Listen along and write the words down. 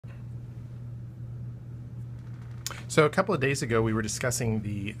So a couple of days ago we were discussing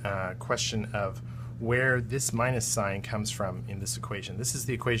the question of where this minus sign comes from in this equation. This is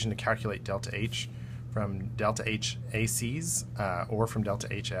the equation to calculate delta H from delta H AC's or from delta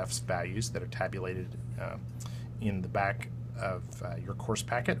HF's values that are tabulated in the back of your course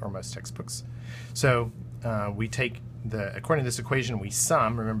packet or most textbooks. So we take according to this equation, we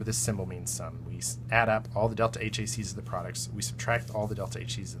sum. Remember, this symbol means sum. We add up all the delta HACs of the products. We subtract all the delta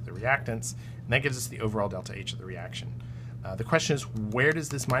HCs of the reactants, and that gives us the overall delta H of the reaction. The question is, where does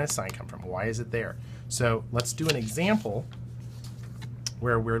this minus sign come from? Why is it there? So let's do an example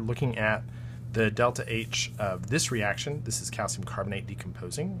where we're looking at the delta H of this reaction. This is calcium carbonate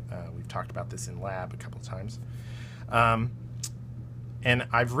decomposing. We've talked about this in lab a couple of times. And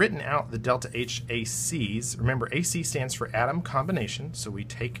I've written out the delta HACs. Remember, AC stands for atom combination, so we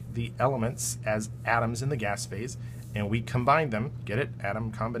take the elements as atoms in the gas phase and we combine them. Get it?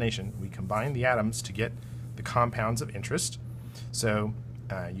 Atom combination. We combine the atoms to get the compounds of interest. So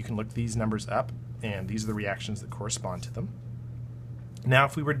you can look these numbers up, and these are the reactions that correspond to them. Now,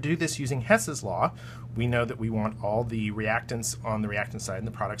 if we were to do this using Hess's law, we know that we want all the reactants on the reactant side and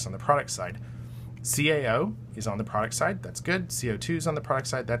the products on the product side. CaO is on the product side, that's good. CO2 is on the product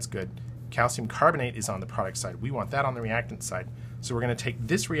side, that's good. Calcium carbonate is on the product side. We want that on the reactant side. So we're going to take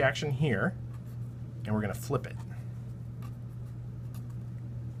this reaction here and we're going to flip it.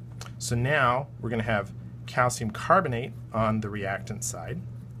 So now we're going to have calcium carbonate on the reactant side,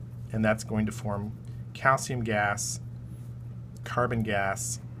 and that's going to form calcium gas, carbon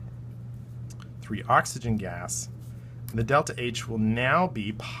gas, 3 oxygen gas, and the delta H will now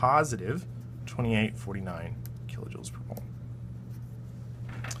be positive 2849 kilojoules per mole.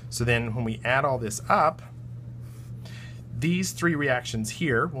 So then when we add all this up, these 3 reactions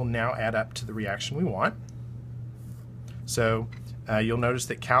here will now add up to the reaction we want. So you'll notice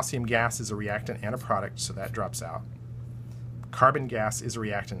that calcium gas is a reactant and a product, so that drops out. Carbon gas is a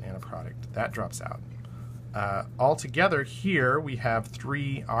reactant and a product. That drops out. Altogether here we have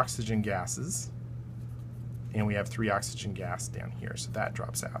 3 oxygen gases, and we have 3 oxygen gas down here, so that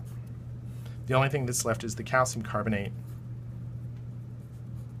drops out. The only thing that's left is the calcium carbonate,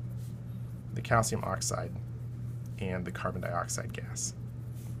 the calcium oxide, and the carbon dioxide gas.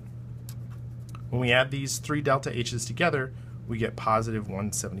 When we add these 3 delta H's together, we get positive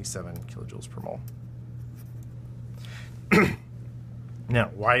 177 kilojoules per mole. Now,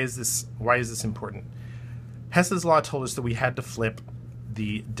 why is this important? Hess's law told us that we had to flip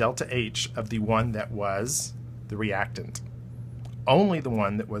the delta H of the one that was the reactant. Only the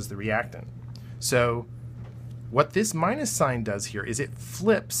one that was the reactant. So what this minus sign does here is it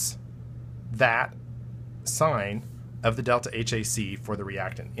flips that sign of the delta HAC for the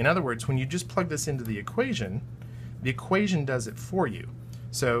reactant. In other words, when you just plug this into the equation does it for you.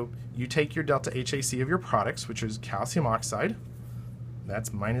 So you take your delta HAC of your products, which is calcium oxide,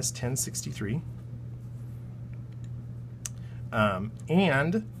 that's minus 1063,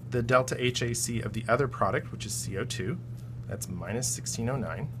 and the delta HAC of the other product, which is CO2, that's minus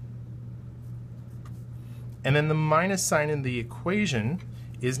 1609. And then the minus sign in the equation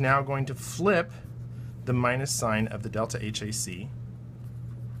is now going to flip the minus sign of the delta HAC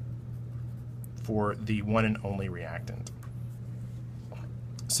for the one and only reactant.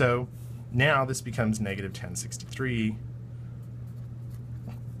 So now this becomes negative 1063,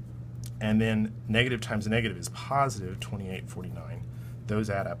 and then negative times negative is positive 2849. Those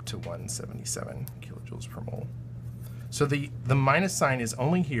add up to 177 kilojoules per mole. So the minus sign is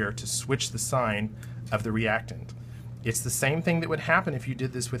only here to switch the sign of the reactant. It's the same thing that would happen if you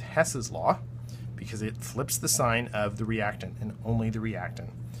did this with Hess's law, because it flips the sign of the reactant and only the reactant.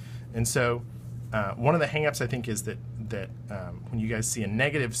 And so one of the hang-ups, I think, is that when you guys see a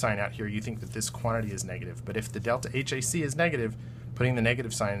negative sign out here, you think that this quantity is negative. But if the delta HAC is negative, putting the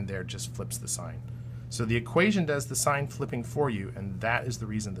negative sign in there just flips the sign. So the equation does the sign flipping for you, and that is the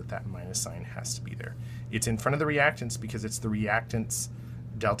reason that that minus sign has to be there. It's in front of the reactants because it's the reactants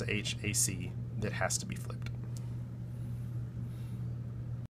delta HAC that has to be flipped.